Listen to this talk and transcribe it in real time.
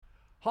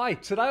Hi,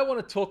 today I want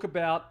to talk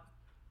about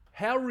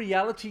how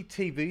reality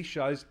TV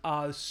shows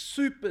are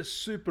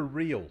super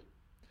real.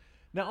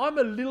 Now, I'm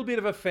a little bit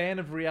of a fan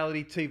of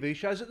reality TV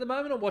shows. At the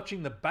moment, I'm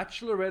watching The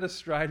Bachelorette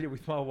Australia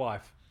with my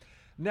wife.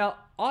 Now,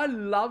 I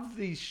love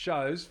these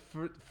shows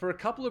for a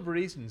couple of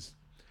reasons,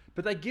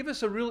 but they give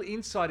us a real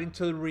insight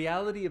into the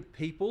reality of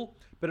people,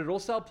 but it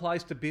also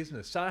applies to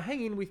business. So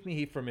hang in with me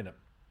here for a minute.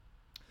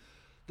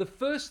 The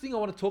first thing I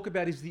want to talk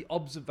about is the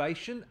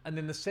observation, and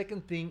then the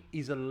second thing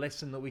is a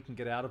lesson that we can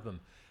get out of them.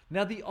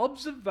 Now, the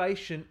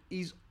observation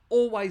is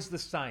always the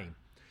same.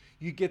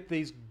 You get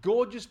these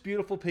gorgeous,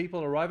 beautiful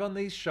people arrive on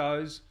these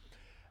shows,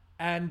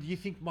 and you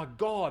think, my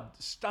God,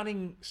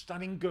 stunning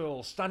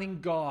girl, stunning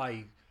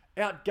guy,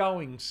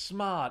 outgoing,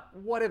 smart,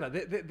 whatever.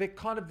 They're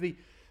kind of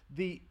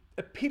the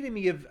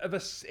epitome of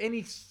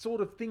any sort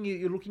of thing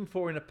you're looking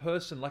for in a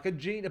person, like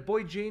a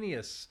boy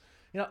genius.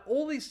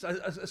 All these,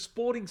 a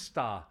sporting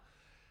star.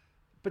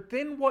 But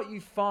then what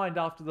you find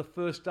after the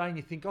first day, and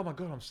you think, oh my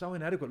God, I'm so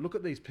inadequate. Look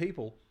at these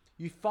people.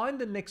 You find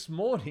the next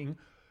morning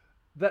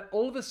that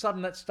all of a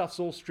sudden that stuff's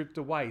all stripped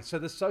away. So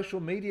the social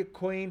media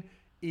queen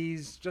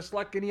is just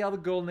like any other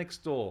girl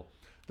next door.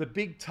 The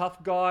big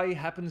tough guy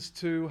happens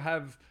to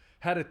have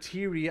had a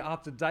teary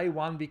after day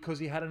one because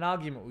he had an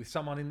argument with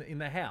someone in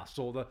the house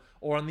or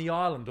on the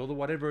island or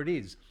whatever it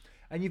is.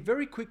 And you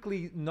very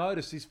quickly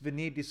notice this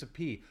veneer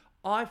disappear.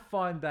 I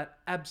find that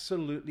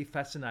absolutely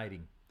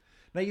fascinating.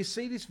 Now, you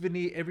see this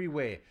veneer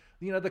everywhere.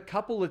 The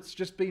couple that's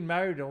just been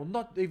married, or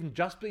not even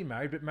just been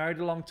married, but married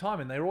a long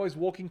time, and they're always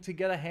walking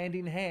together hand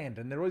in hand,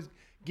 and they're always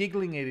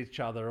giggling at each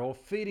other, or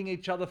feeding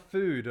each other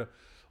food,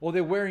 or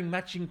they're wearing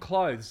matching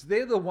clothes.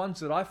 They're the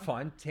ones that I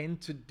find tend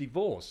to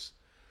divorce.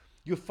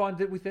 You'll find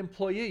it with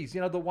employees.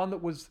 The one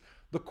that was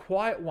the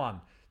quiet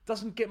one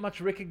doesn't get much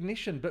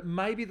recognition, but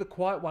maybe the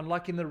quiet one,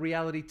 like in the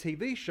reality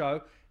TV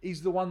show,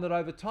 is the one that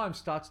over time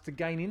starts to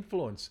gain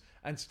influence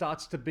and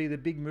starts to be the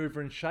big mover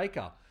and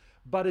shaker.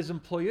 But as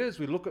employers,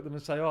 we look at them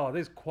and say, oh,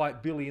 there's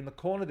quiet Billy in the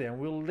corner there,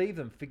 and we'll leave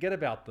them, forget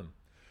about them.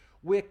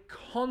 We're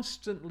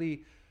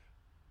constantly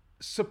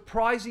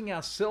surprising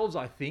ourselves,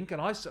 I think,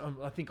 and I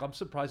think I'm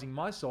surprising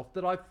myself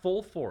that I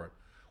fall for it.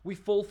 We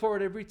fall for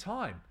it every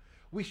time.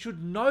 We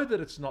should know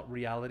that it's not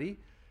reality,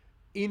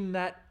 in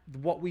that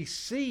what we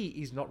see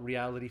is not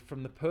reality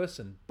from the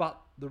person, but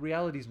the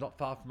reality is not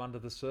far from under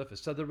the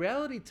surface. So the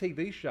reality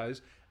TV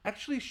shows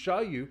actually show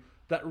you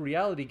that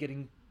reality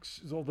getting,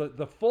 or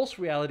the false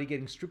reality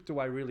getting stripped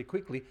away really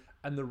quickly,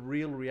 and the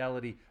real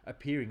reality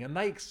appearing. And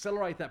they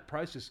accelerate that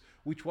process,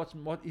 which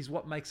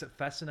what makes it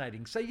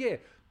fascinating. So yeah,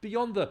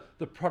 beyond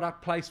the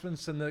product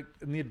placements and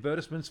the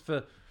advertisements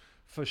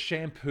for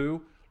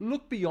shampoo,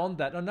 look beyond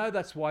that. I know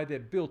that's why they're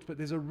built, but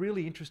there's a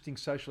really interesting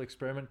social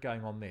experiment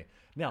going on there.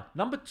 Now,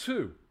 number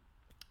two.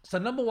 So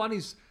number one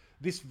is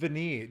this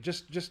veneer.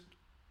 Just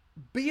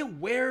be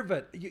aware of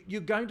it. You're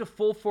going to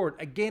fall for it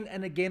again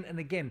and again and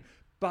again.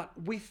 But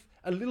with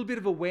a little bit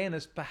of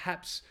awareness,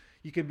 perhaps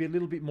you can be a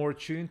little bit more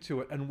attuned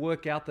to it and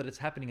work out that it's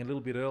happening a little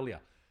bit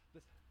earlier.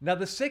 Now,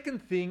 the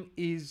second thing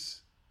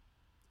is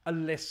a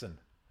lesson.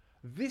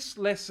 This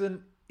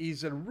lesson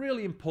is a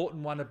really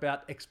important one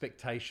about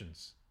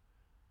expectations.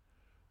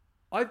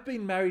 I've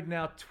been married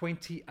now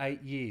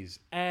 28 years,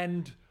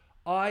 and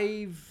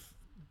I've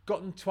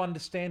gotten to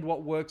understand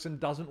what works and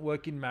doesn't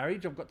work in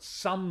marriage. I've got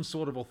some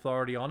sort of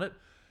authority on it.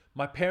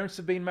 My parents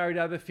have been married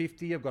over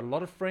 50. I've got a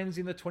lot of friends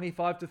in the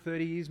 25 to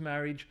 30 years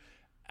marriage,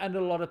 and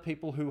a lot of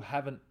people who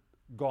haven't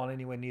gone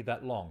anywhere near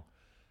that long.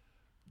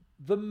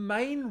 The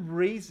main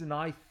reason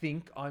I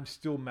think I'm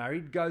still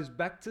married goes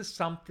back to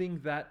something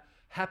that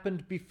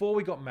happened before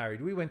we got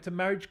married. We went to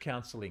marriage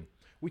counselling,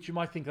 which you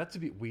might think that's a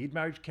bit weird,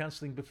 marriage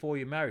counselling before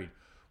you're married.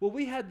 Well,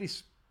 we had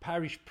this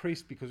parish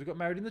priest, because we got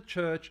married in the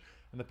church,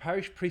 and the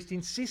parish priest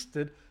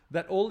insisted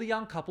that all the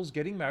young couples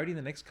getting married in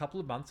the next couple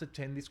of months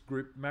attend this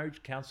group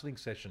marriage counselling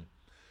session.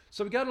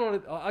 So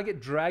I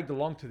get dragged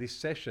along to this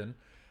session,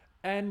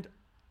 and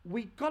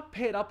we got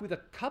paired up with a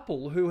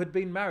couple who had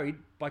been married,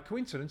 by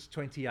coincidence,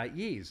 28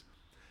 years.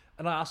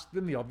 And I asked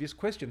them the obvious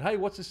question, hey,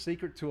 what's the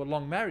secret to a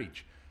long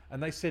marriage?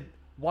 And they said,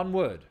 one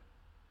word.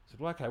 I said,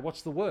 well, okay,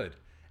 what's the word?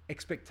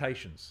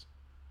 Expectations.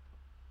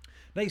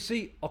 Now, you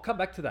see, I'll come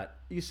back to that.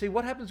 You see,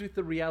 what happens with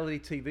the reality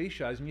TV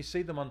shows, and you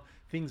see them on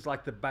things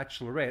like The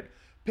Bachelorette,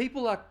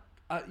 people are,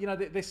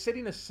 they're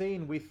setting a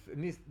scene with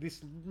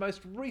this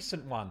most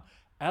recent one,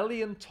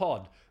 Ali and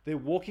Todd. They're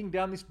walking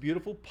down this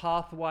beautiful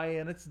pathway,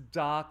 and it's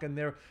dark, and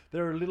there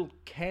are little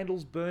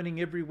candles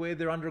burning everywhere.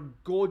 They're under a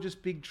gorgeous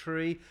big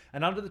tree,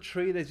 and under the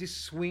tree there's this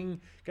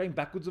swing going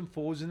backwards and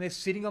forwards, and they're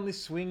sitting on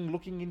this swing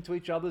looking into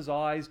each other's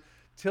eyes,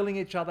 telling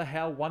each other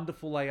how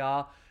wonderful they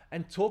are,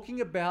 and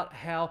talking about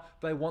how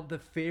they want the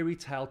fairy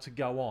tale to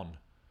go on.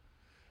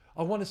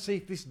 I want to see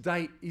if this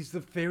date is the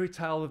fairy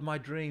tale of my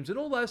dreams, and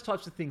all those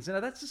types of things. Now,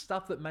 that's the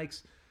stuff that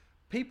makes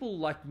people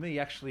like me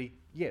actually,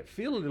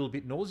 feel a little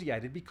bit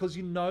nauseated, because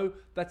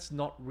that's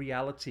not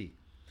reality.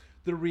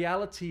 The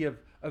reality of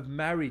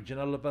marriage and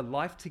of a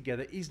life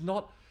together is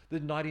not the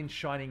knight in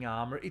shining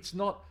armor. It's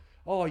not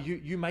oh,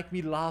 you make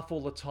me laugh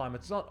all the time.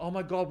 It's not, oh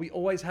my God, we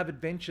always have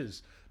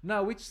adventures.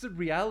 No, it's the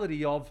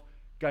reality of,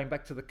 going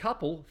back to the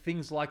couple,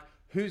 things like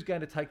who's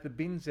going to take the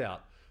bins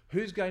out?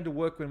 Who's going to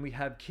work when we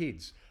have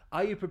kids?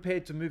 Are you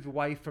prepared to move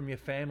away from your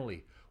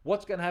family?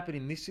 What's going to happen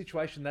in this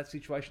situation, that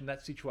situation,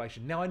 that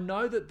situation? Now, I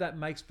know that that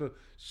makes for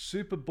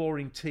super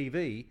boring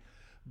TV,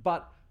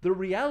 but the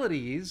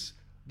reality is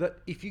that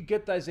if you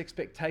get those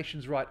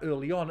expectations right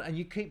early on and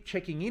you keep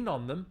checking in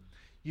on them,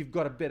 you've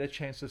got a better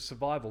chance of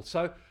survival.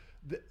 So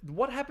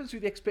what happens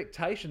with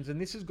expectations,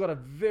 and this has got a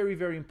very,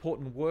 very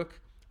important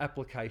work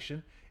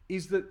application,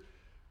 is that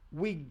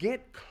we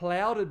get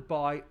clouded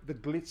by the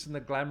glitz and the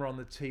glamour on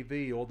the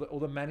TV or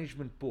the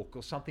management book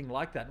or something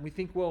like that. And we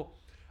think, well,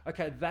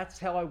 okay, that's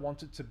how I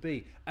want it to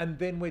be. And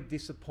then we're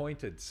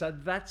disappointed. So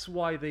that's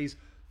why these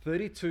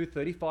 32,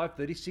 35,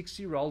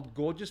 36-year-old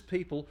gorgeous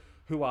people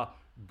who are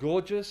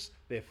gorgeous,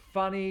 they're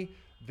funny,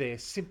 they're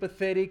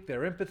sympathetic,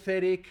 they're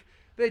empathetic,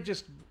 they're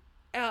just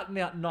out and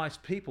out nice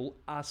people,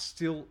 are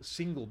still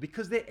single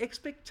because their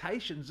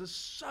expectations are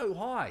so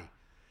high.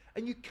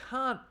 And you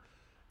can't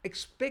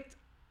expect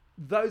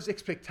those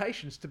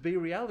expectations to be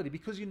reality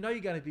because you know you're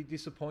going to be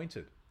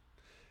disappointed.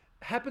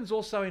 Happens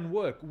also in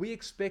work. We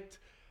expect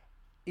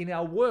in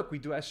our work, we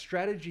do our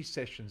strategy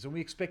sessions and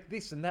we expect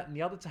this and that and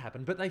the other to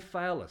happen, but they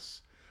fail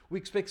us. We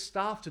expect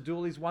staff to do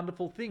all these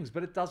wonderful things,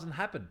 but it doesn't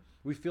happen.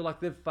 We feel like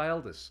they've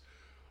failed us.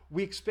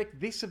 We expect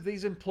this of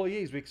these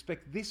employees. We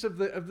expect this of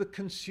the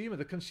consumer.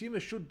 The consumer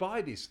should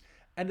buy this,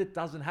 and it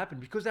doesn't happen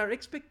because our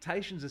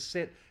expectations are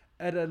set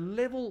at a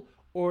level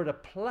or at a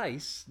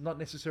place, not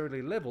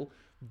necessarily level,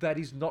 that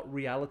is not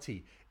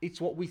reality.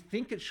 It's what we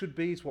think it should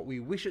be. It's what we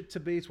wish it to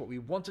be. It's what we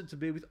want it to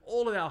be with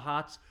all of our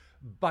hearts,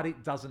 but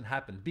it doesn't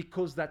happen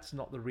because that's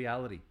not the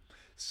reality.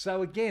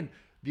 So again,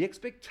 the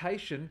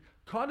expectation,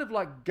 kind of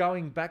like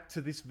going back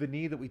to this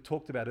veneer that we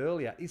talked about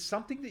earlier, is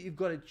something that you've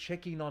got to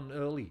check in on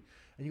early.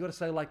 And you've got to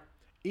say, like,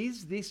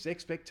 is this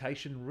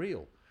expectation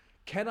real?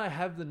 Can I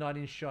have the knight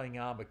in shining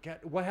armor?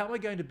 How am I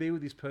going to be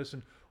with this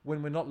person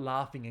when we're not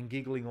laughing and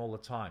giggling all the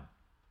time?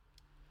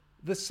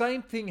 The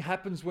same thing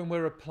happens when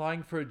we're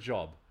applying for a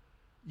job.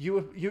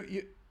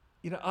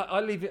 I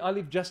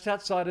live just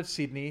outside of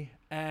Sydney,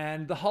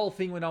 and the whole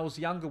thing when I was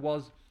younger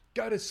was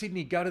go to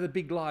Sydney, go to the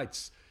big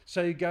lights.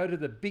 So you go to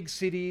the big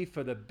city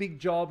for the big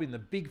job in the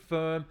big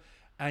firm,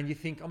 and you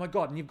think, oh my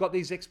God, and you've got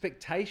these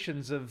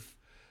expectations of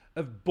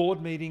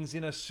board meetings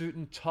in a suit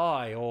and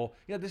tie, or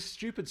this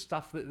stupid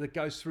stuff that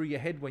goes through your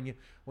head when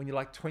you're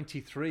like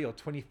 23 or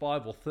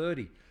 25 or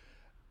 30.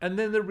 And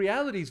then the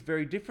reality is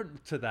very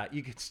different to that.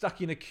 You get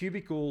stuck in a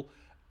cubicle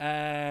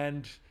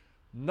and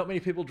not many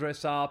people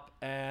dress up,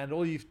 and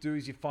all you do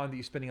is you find that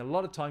you're spending a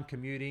lot of time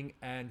commuting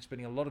and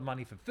spending a lot of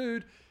money for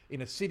food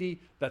in a city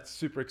that's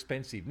super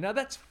expensive. Now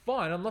that's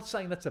fine. I'm not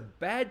saying that's a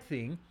bad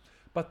thing,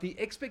 but the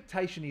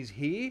expectation is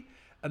here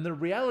and the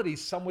reality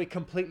is somewhere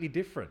completely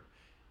different.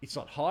 It's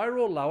not higher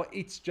or lower,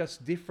 it's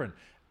just different.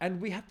 And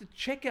we have to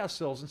check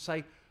ourselves and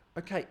say,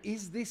 okay,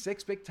 is this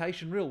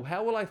expectation real?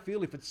 How will I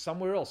feel if it's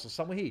somewhere else or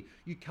somewhere here?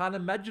 You can't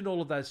imagine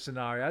all of those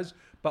scenarios,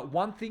 but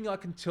one thing I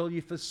can tell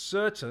you for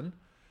certain,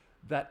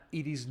 that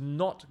it is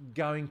not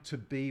going to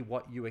be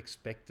what you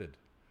expected.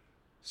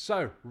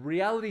 So,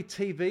 reality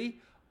TV,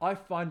 I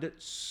find it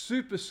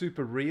super,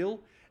 super real.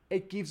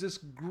 It gives us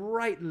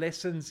great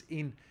lessons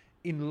in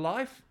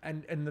life,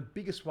 and the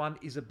biggest one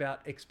is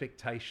about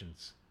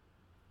expectations.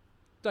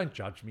 Don't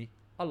judge me.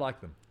 I like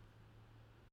them.